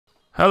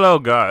Hello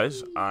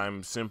guys,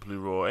 I'm Simply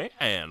Roy,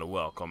 and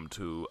welcome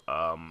to,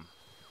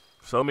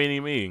 So Many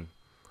Me.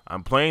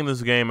 I'm playing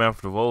this game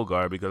after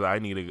Volgar because I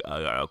need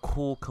a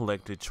cool,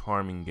 collected,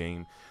 charming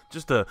game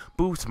just to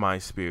boost my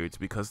spirits,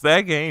 because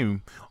that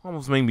game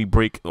almost made me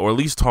break, or at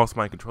least toss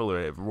my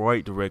controller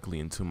right directly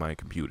into my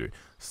computer.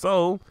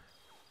 So,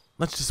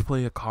 let's just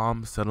play a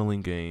calm,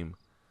 settling game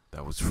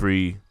that was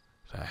free,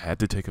 that I had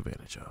to take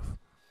advantage of.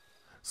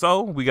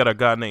 So, we got a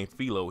guy named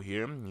Philo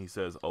here. He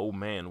says, "Oh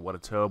man, what a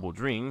terrible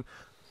dream.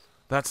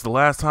 That's the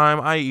last time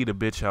I eat a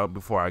bitch out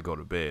before I go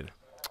to bed."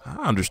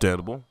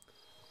 Understandable.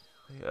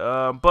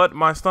 But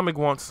my stomach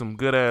wants some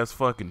good-ass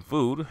fucking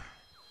food.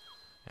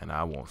 And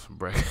I want some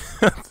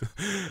breakfast.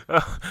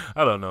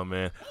 I don't know,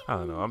 man. I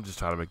don't know. I'm just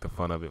trying to make the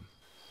fun of it.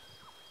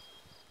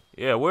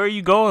 Yeah, where are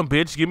you going,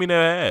 bitch? Give me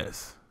that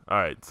ass.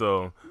 Alright,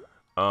 so,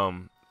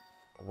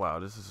 wow,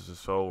 this is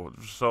just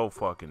so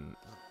fucking...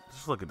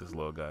 Just look at this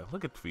little guy.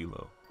 Look at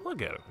Philo.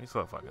 Look at him. He's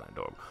so fucking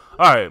adorable.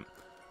 Alright.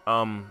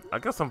 I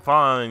guess I'm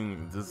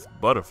following this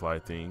butterfly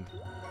thing.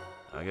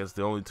 I guess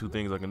the only two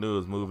things I can do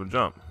is move and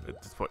jump.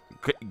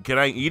 Can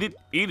I eat it?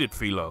 Eat it,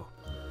 Philo.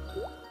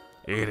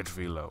 Eat it,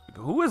 Philo.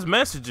 Who is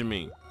messaging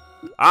me?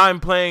 I'm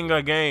playing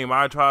a game.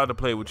 I tried to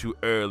play with you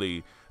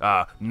early,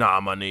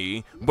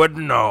 nominee, but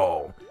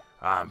no.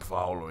 I'm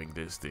following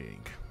this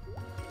thing.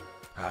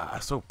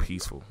 So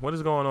peaceful. What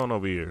is going on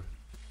over here?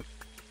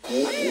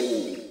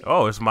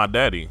 Oh, it's my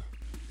daddy.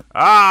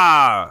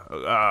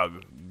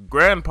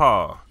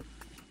 Grandpa.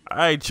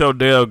 I ain't your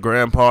dear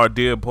grandpa,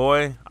 dear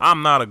boy.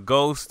 I'm not a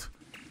ghost.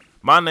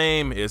 My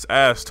name is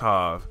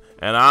Astov,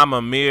 and I'm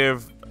a mere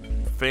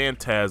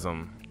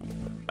phantasm.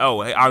 Oh,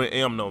 I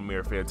am no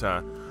mere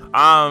phantasm.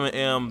 I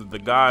am the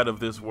god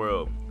of this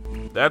world.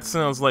 That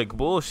sounds like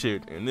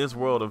bullshit. In this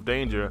world of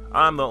danger,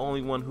 I'm the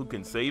only one who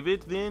can save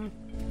it, then?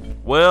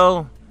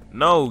 Well,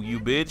 no,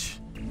 you bitch.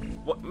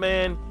 What,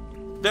 man?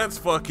 That's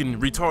fucking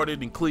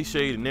retarded and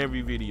cliched in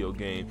every video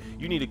game.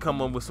 You need to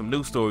come up with some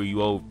new story,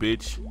 you old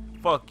bitch.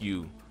 Fuck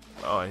you.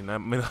 Oh, and I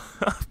mean,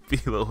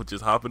 Philo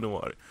just hop in the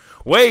water.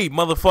 Wait,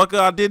 motherfucker,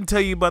 I didn't tell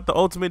you about the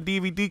ultimate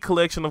DVD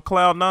collection of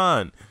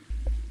Cloud9.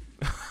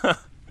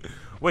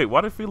 Wait,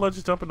 why did Philo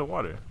just jump in the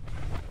water?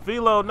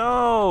 Philo,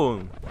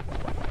 no!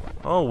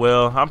 Oh,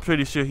 well, I'm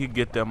pretty sure he'd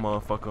get that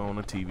motherfucker on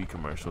the TV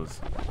commercials.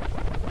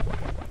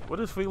 What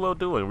is Philo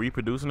doing?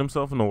 Reproducing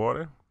himself in the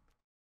water?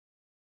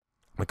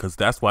 Because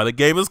that's why the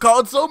game is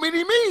called So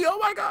Many Me! Oh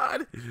my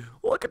god!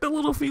 Look at the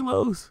little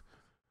Philos.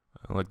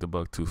 I like the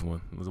bucktooth one.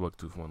 The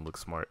bucktooth one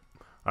looks smart.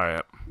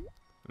 Alright.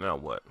 Now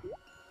what?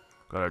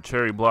 Got our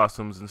cherry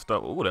blossoms and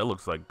stuff. Ooh, that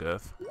looks like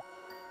death.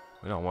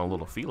 We don't want a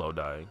little Philo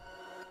dying.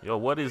 Yo,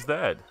 what is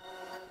that?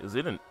 Is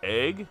it an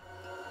egg?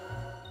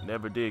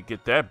 Never did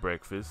get that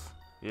breakfast.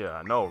 Yeah,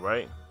 I know,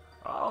 right?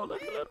 Oh,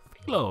 look at little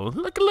Philo.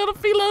 Look at little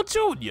Philo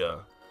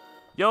Jr.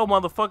 Yo,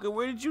 motherfucker,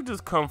 where did you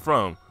just come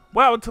from?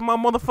 What happened to my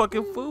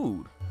motherfucking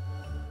food?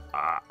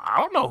 I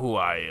don't know who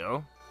I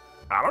am.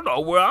 I don't know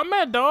where I'm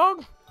at,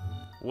 dog.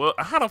 Well,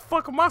 how the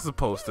fuck am I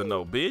supposed to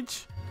know,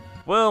 bitch?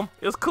 Well,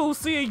 it's cool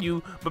seeing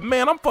you, but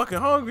man, I'm fucking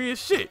hungry as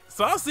shit.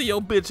 So I'll see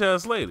your bitch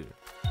ass later.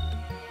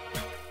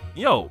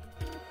 Yo.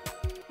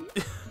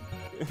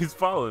 He's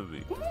following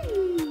me.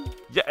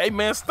 Yeah, hey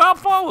man, stop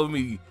following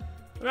me.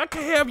 I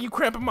can't have you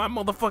cramping my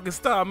motherfucking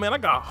style, man. I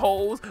got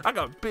hoes, I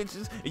got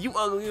bitches, and you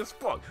ugly as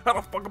fuck. How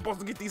the fuck am I supposed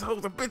to get these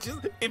hoes and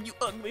bitches if you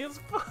ugly as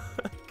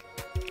fuck?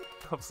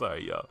 I'm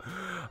sorry, y'all.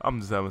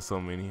 I'm just having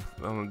so many.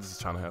 I'm just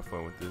trying to have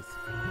fun with this.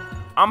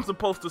 I'm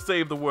supposed to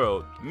save the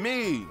world.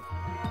 Me.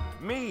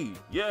 Me.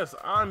 Yes,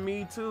 I'm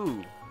me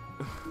too.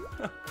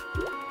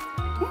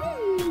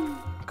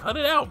 Cut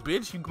it out,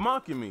 bitch. You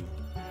mocking me.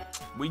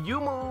 When you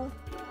move,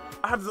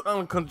 I have this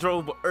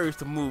uncontrollable urge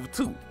to move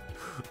too.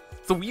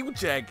 So when you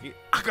jack it,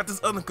 I got this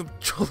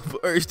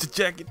uncontrollable urge to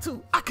jack it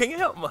too. I can't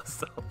help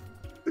myself.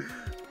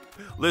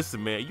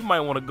 Listen, man, you might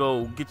want to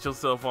go get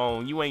yourself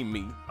on. You ain't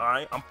me,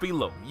 alright? I'm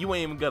Philo. You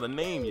ain't even got a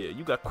name yet.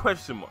 You got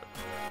question mark.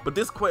 But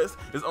this quest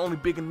is only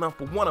big enough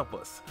for one of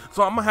us.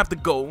 So I'm gonna have to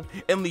go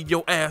and leave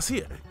your ass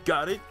here.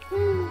 Got it?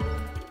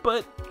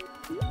 But,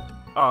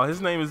 oh,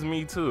 his name is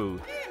me too.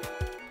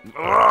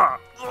 I'm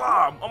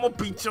gonna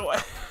beat your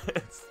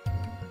ass.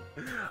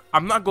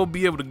 I'm not gonna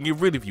be able to get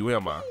rid of you,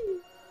 am I?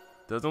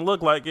 Doesn't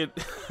look like it.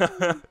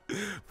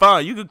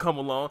 Fine, you can come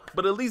along,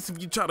 but at least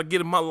if you try to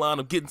get in my line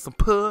of getting some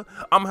purr,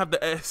 I'm gonna have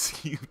to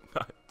ask you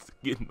not to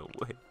get in the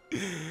way.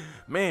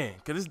 Man,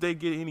 can this day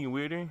get any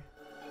weirder?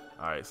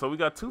 Alright, so we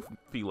got two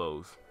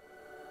Philos.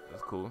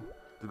 That's cool.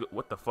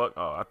 What the fuck?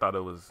 Oh, I thought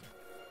it was...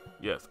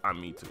 Yes,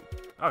 I'm me too.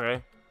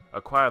 Okay.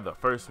 Acquire the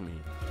first me.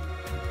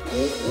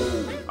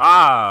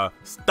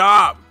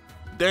 Stop!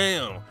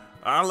 Damn.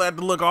 I'll have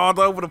to look all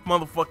over the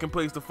motherfucking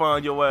place to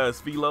find your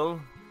ass, Philo.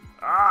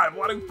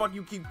 Why the fuck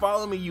you keep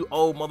following me, you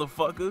old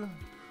motherfucker?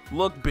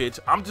 Look, bitch,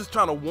 I'm just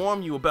trying to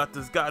warn you about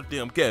this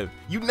goddamn Kev.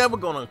 You never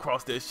gonna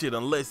cross that shit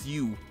unless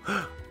you...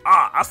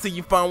 I see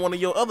you found one of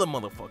your other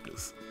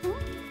motherfuckers.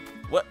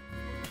 What?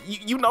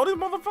 You know this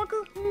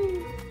motherfucker?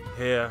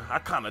 Yeah, I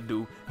kinda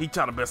do. He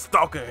trying to be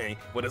stalking me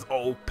with his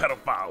old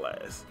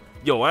pedophile ass.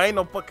 Yo, I ain't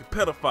no fucking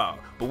pedophile,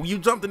 but when you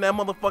jumped in that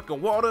motherfucking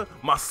water,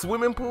 my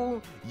swimming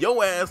pool,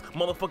 your ass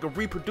motherfucking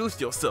reproduced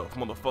yourself,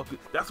 motherfucker.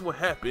 That's what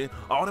happened.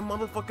 All the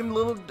motherfucking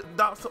little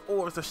dots of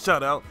orbs that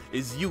shut out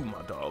is you,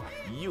 my dog.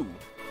 You.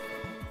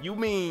 You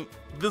mean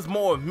there's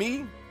more of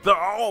me? They're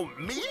all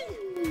me?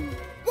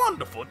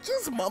 Wonderful,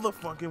 just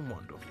motherfucking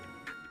wonderful.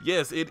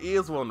 Yes, it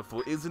is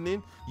wonderful, isn't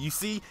it? You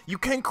see, you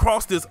can't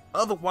cross this,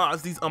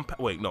 otherwise these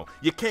wait, no,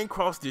 you can't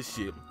cross this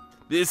shit.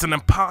 It's an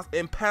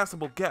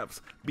impassable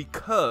gaps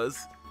because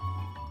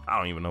I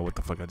don't even know what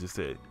the fuck I just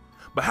said.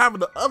 But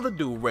having the other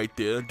dude right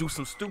there do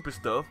some stupid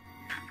stuff,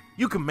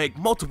 you can make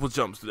multiple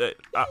jumps. That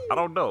I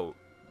don't know.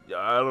 Yeah,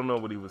 I don't know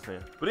what he was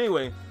saying. But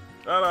anyway,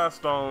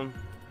 stone.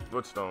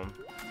 What stone?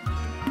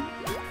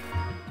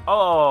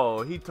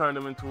 Oh, he turned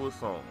him into a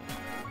stone.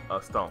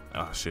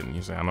 Oh shit,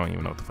 you say I don't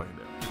even know what the fuck he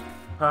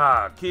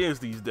did. Kids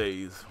these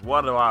days,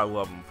 what do I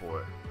love them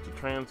for? To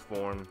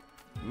transform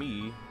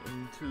me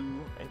into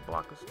a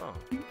block of stone.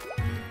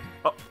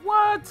 Oh,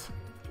 what?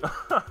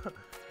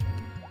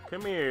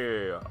 Come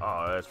here.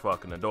 Oh, that's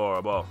fucking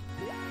adorable.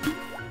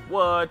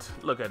 What?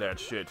 Look at that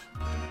shit.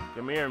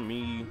 Come here,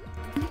 me.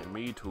 And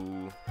me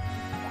too.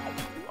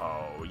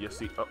 Oh, you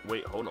see? Oh,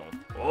 wait, hold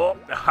on. Oh,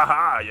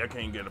 haha, you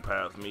can't get it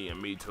past me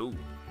and me too.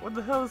 What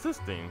the hell is this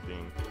thing?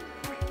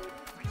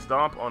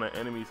 Stomp on an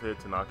enemy's head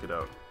to knock it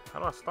out. How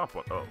do I stomp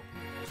on? Oh,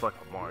 it's like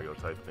a Mario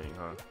type thing,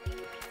 huh?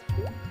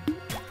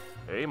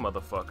 Hey,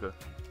 motherfucker.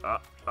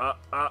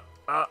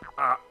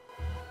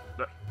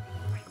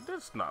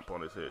 Just stomp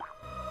on his head.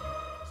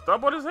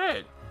 Stomp on his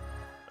head.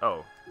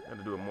 Oh, I had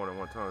to do it more than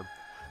one time.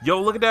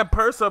 Yo, look at that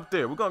purse up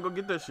there. We're gonna go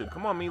get that shit.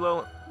 Come on,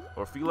 Milo.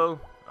 Or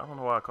Philo. I don't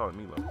know why I call it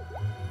Milo.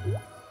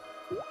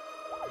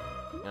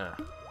 Yeah,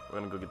 we're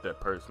gonna go get that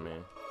purse,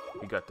 man.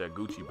 He got that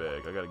Gucci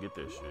bag. I gotta get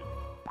that shit.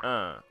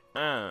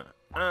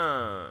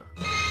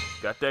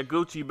 Got that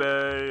Gucci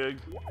bag.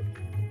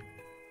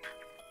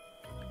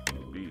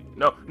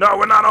 No,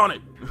 we're not on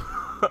it.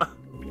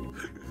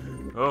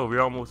 Oh, we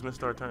almost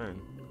missed our turn.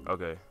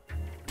 Okay.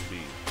 B.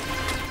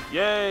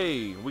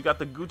 Yay! We got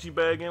the Gucci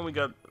bag in. We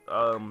got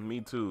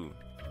me too.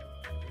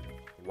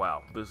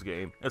 Wow, this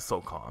game is so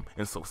calm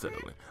and so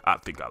settling. I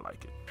think I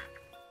like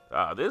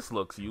it. This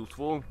looks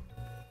useful.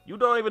 You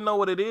don't even know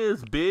what it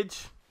is,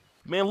 bitch.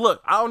 Man,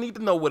 look, I don't need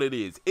to know what it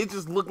is. It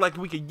just looked like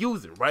we could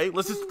use it, right?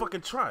 Let's just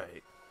fucking try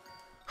it.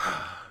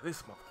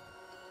 This motherfucker.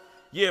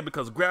 Yeah,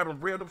 because grabbing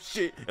random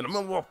shit in the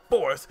middle of a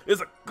forest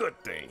is a good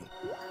thing.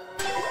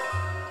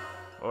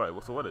 Alright,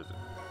 well, so what is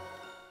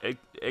it?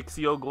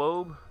 Exio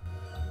Globe?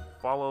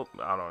 Follow.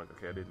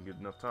 Okay, I didn't get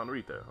enough time to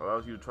read that.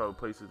 Allows you to travel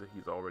places that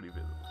he's already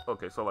visited.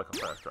 Okay, so like a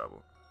fast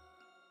travel.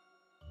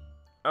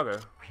 Okay.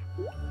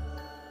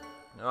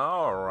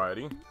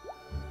 Alrighty.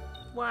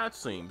 Well, it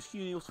seems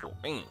useful.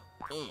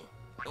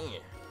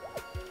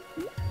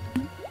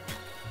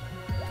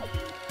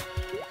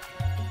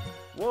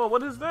 Whoa,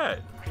 what is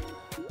that?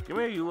 Come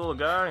here, you little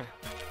guy.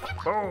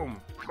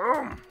 Boom,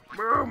 boom,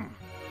 boom.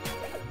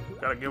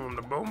 Gotta give him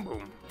the boom,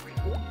 boom.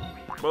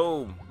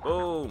 Boom,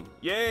 boom.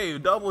 Yay,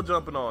 double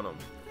jumping on him.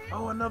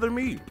 Oh, another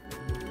me.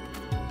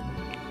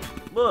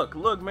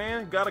 Look,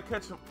 man. Gotta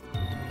catch him.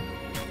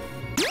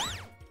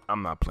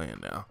 I'm not playing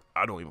now.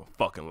 I don't even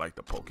fucking like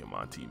the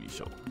Pokemon TV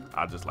show.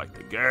 I just like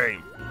the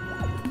game.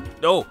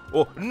 No,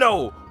 oh,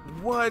 no.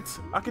 What?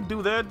 I can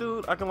do that,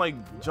 dude? I can, like,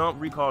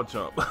 jump, recall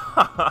jump.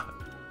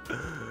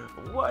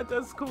 What?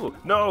 That's cool.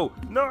 No.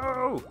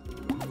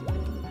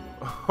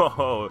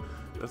 Oh,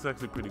 that's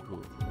actually pretty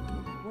cool.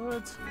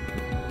 What?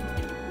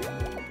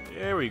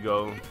 There we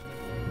go.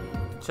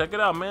 Check it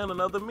out, man.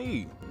 Another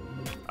me.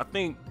 I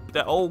think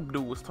that old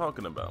dude was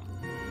talking about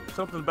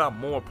something about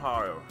more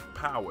power.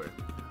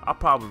 I'll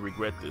probably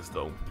regret this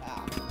though.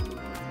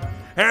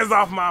 Hands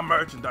off my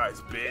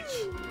merchandise,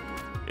 bitch.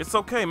 It's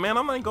okay, man.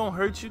 I'm not gonna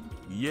hurt you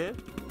yet,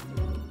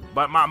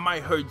 but I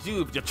might hurt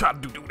you if you try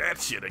to do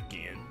that shit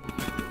again.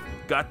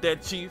 Got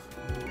that, Chief?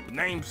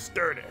 Name's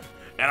Sturdy,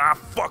 and I'll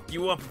fuck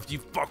you up if you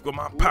fuck with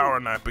my power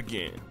knife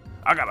again.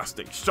 I gotta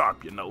stay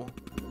sharp, you know.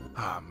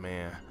 Ah,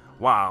 man.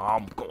 Wow,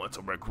 I'm going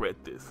to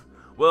regret this.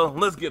 Well,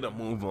 let's get a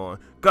move on.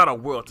 Got a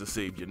world to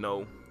save, you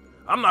know.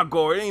 I'm not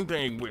going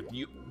anything with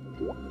you.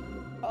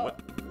 What?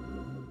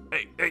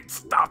 Hey,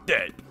 stop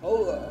that.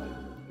 Hold up.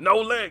 No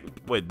leg.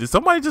 Wait, did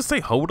somebody just say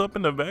hold up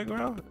in the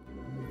background?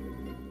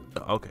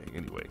 Okay,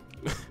 anyway.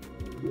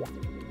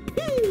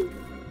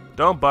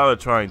 Don't bother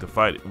trying to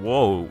fight it.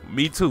 Whoa,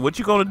 me too. What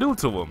you gonna do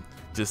to him?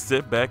 Just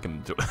sit back and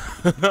enjoy.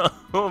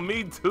 Oh,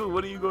 me too.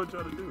 What are you gonna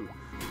try to do?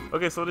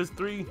 Okay, so there's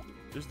three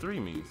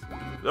me's.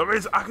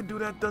 I could do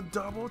that the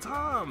double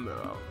time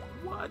though.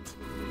 What?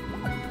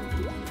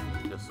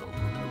 That's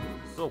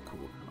so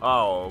cool.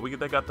 Oh,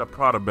 they got the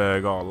Prada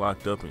bag all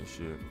locked up and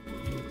shit.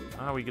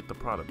 How do we get the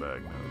Prada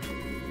bag now?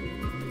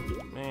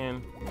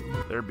 Man,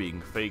 they're being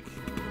fake.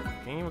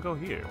 Can't even go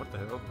here. What the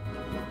hell?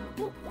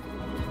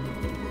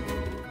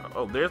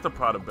 Oh, there's the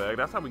Prada bag.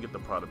 That's how we get the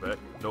Prada bag.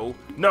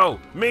 No,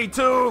 me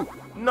too.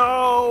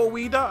 No,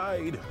 we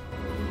died.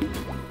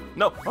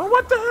 No. Oh,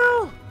 what the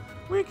hell?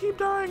 We keep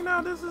dying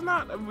now. This is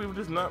not. We're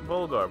just not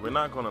Volgar. We're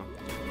not gonna.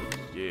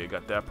 Yeah,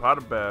 got that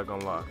product bag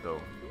unlocked though.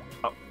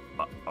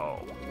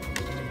 Oh.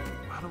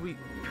 How do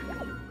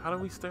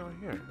we stay right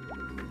here?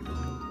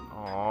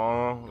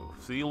 Oh,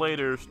 see you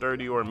later,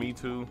 Sturdy or Me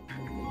Too.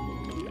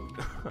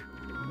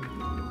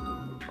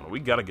 Oh, we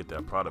gotta get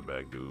that product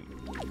bag, dude.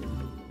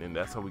 And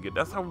that's how we get.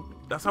 That's how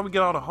we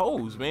get all the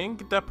hoes, man.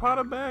 Get that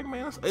product bag,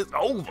 man. It's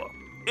over.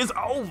 It's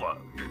over.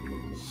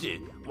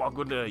 Shit. Walk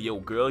over there, yo,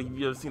 girl.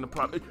 You ever seen a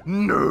product?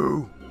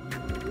 No.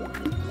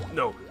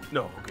 No.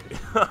 Okay.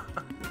 I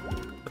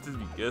just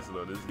be guessing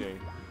on this game.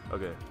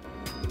 Okay.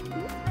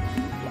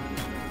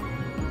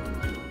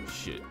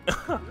 Shit.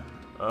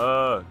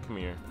 Come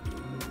here.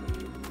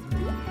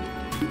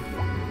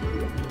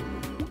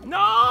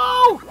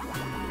 No!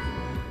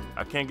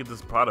 I can't get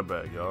this product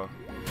bag, y'all.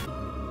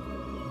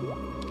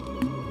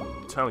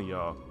 I'm telling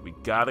y'all, we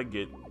gotta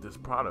get this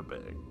product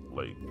bag.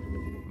 Like,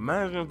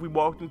 imagine if we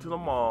walked into the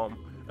mall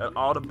and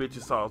all the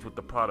bitches saw us with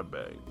the product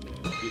bag.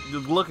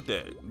 Just look at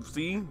that.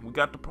 See? We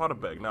got the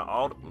product bag. Now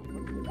all the...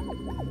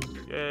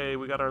 Yay,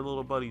 we got our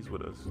little buddies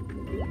with us.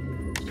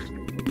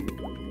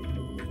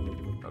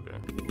 Okay.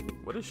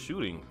 What is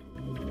shooting?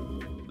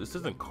 This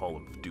isn't Call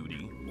of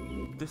Duty.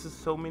 This is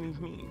So Many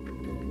Me.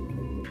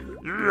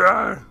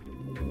 Yeah!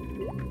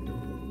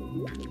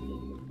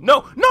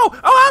 No! Oh,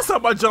 I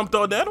thought I jumped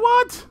on that.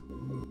 What?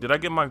 Did I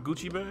get my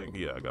Gucci bag?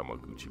 Yeah, I got my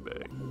Gucci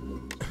bag.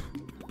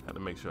 Had to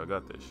make sure I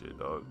got that shit,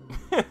 dog.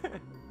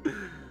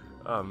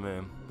 Oh,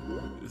 man.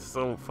 It's just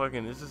so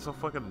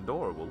fucking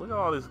adorable. Look at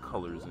all these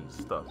colors and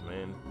stuff,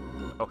 man.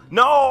 Oh,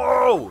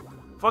 no!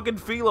 Fucking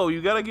Philo,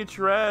 you gotta get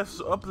your ass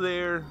up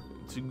there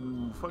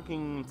to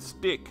fucking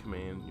stick,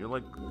 man. You're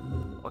like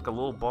a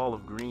little ball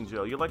of green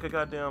gel. You're like a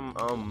goddamn,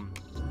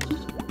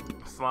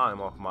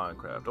 slime off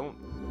Minecraft. Don't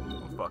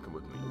fucking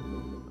with me,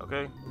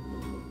 okay?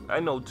 I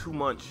know too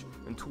much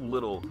and too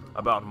little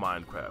about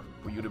Minecraft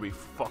for you to be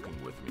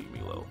fucking with me,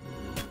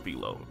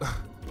 Philo.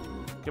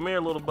 Come here,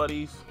 little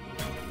buddies.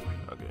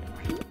 Okay.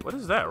 What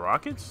is that,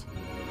 rockets?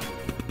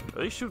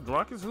 Are they shooting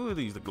rockets? Who are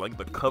these? Like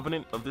the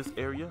Covenant of this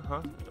area,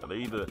 huh? Are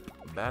they the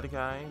bad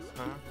guys,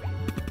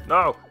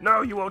 huh?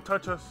 No, you won't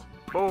touch us.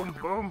 Boom.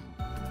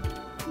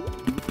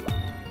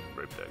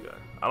 Rape that guy.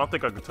 I don't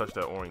think I could touch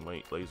that orange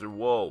laser.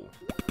 Whoa.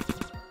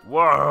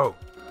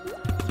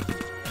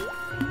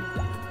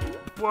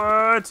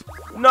 What?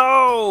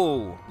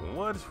 No!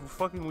 What?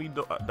 Fucking we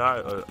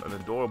die an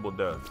adorable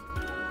death.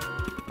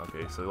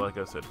 Okay, so like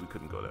I said, we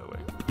couldn't go that way.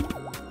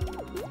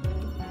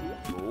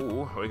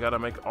 Ooh, we gotta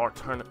make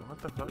alternate. What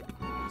the fuck?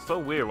 It's so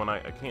weird when I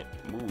can't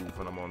move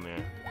when I'm on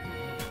there.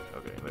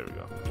 Okay, there we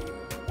go.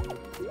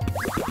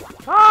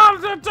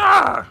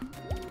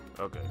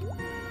 Okay.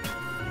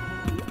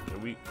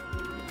 Can we?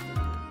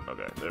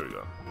 Okay, there we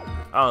go.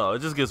 I don't know.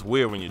 It just gets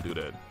weird when you do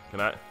that.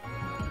 Can I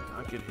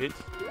get hit?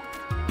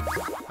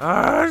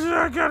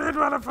 I got hit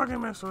by the fucking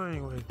missile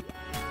anyway.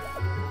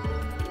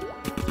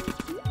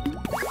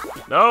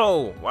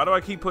 No! Why do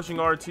I keep pushing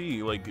RT?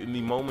 Like, in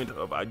the moment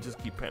of, I just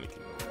keep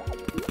panicking.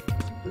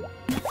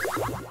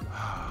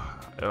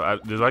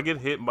 Did I get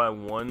hit by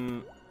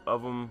one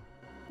of them?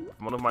 If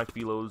one of my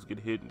Philos get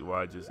hit, do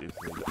I just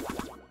instantly...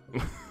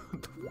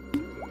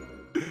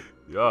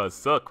 Y'all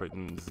suck right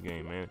in this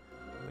game, man.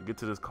 I get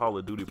to this Call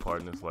of Duty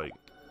part and it's like,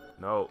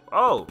 no.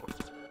 Oh,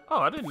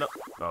 I didn't know.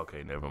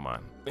 Okay, never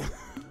mind.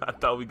 I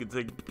thought we could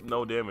take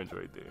no damage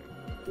right there.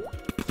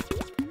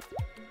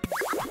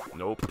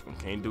 Nope,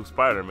 can't do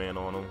Spider-Man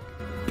on him.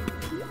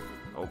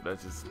 Oh,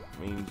 that just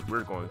means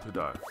we're going to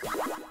die.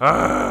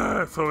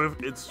 So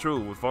if it's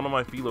true, if one of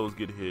my Philos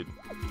get hit,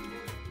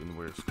 then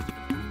we're screwed.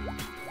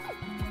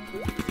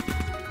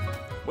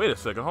 Wait a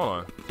second, hold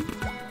on.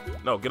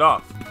 No, get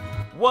off.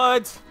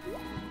 What?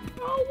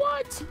 Oh,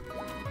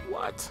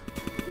 what?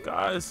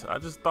 Guys, I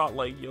just thought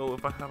like, yo,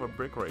 if I have a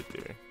brick right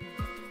there.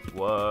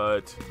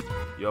 What?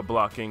 You're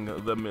blocking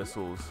the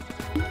missiles.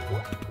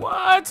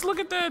 What? Look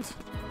at that.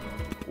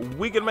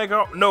 We can make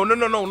our... No. We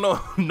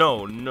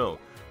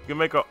can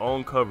make our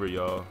own cover,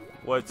 y'all.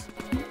 What?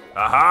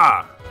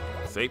 Aha!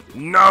 Safe...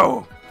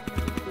 No!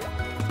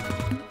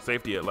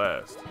 Safety at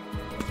last.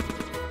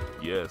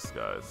 Yes,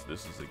 guys.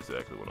 This is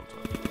exactly what I'm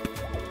talking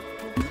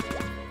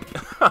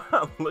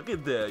about. Look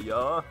at that,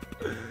 y'all.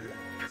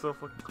 So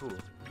fucking cool.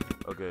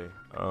 Okay.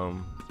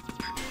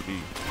 B.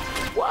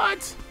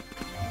 What?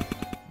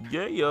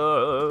 Yeah.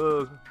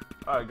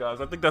 Alright, guys.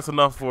 I think that's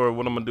enough for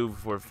what I'm gonna do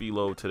for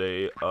Philo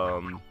today.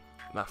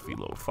 Not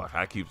Philo. Fuck.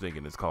 I keep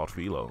thinking it's called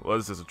Philo. What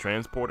is this? A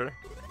transporter?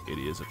 It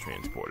is a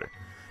transporter.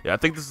 Yeah, I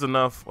think this is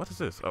enough. What is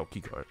this? Oh,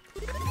 keycard.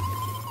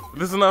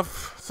 This is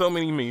enough So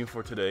Many Me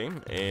for today,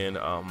 and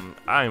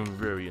I am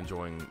very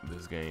enjoying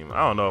this game.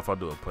 I don't know if I'll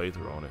do a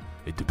playthrough on it.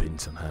 It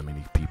depends on how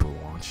many people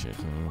watch it.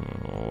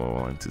 I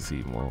want to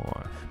see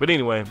more. But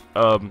anyway,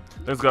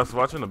 thanks guys for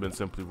watching. I've been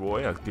Simply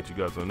Roy. I'll get you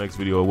guys on the next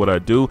video of what I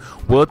do.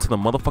 Well, to the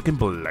motherfucking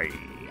blade.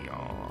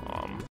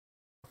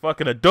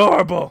 Fucking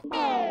adorable.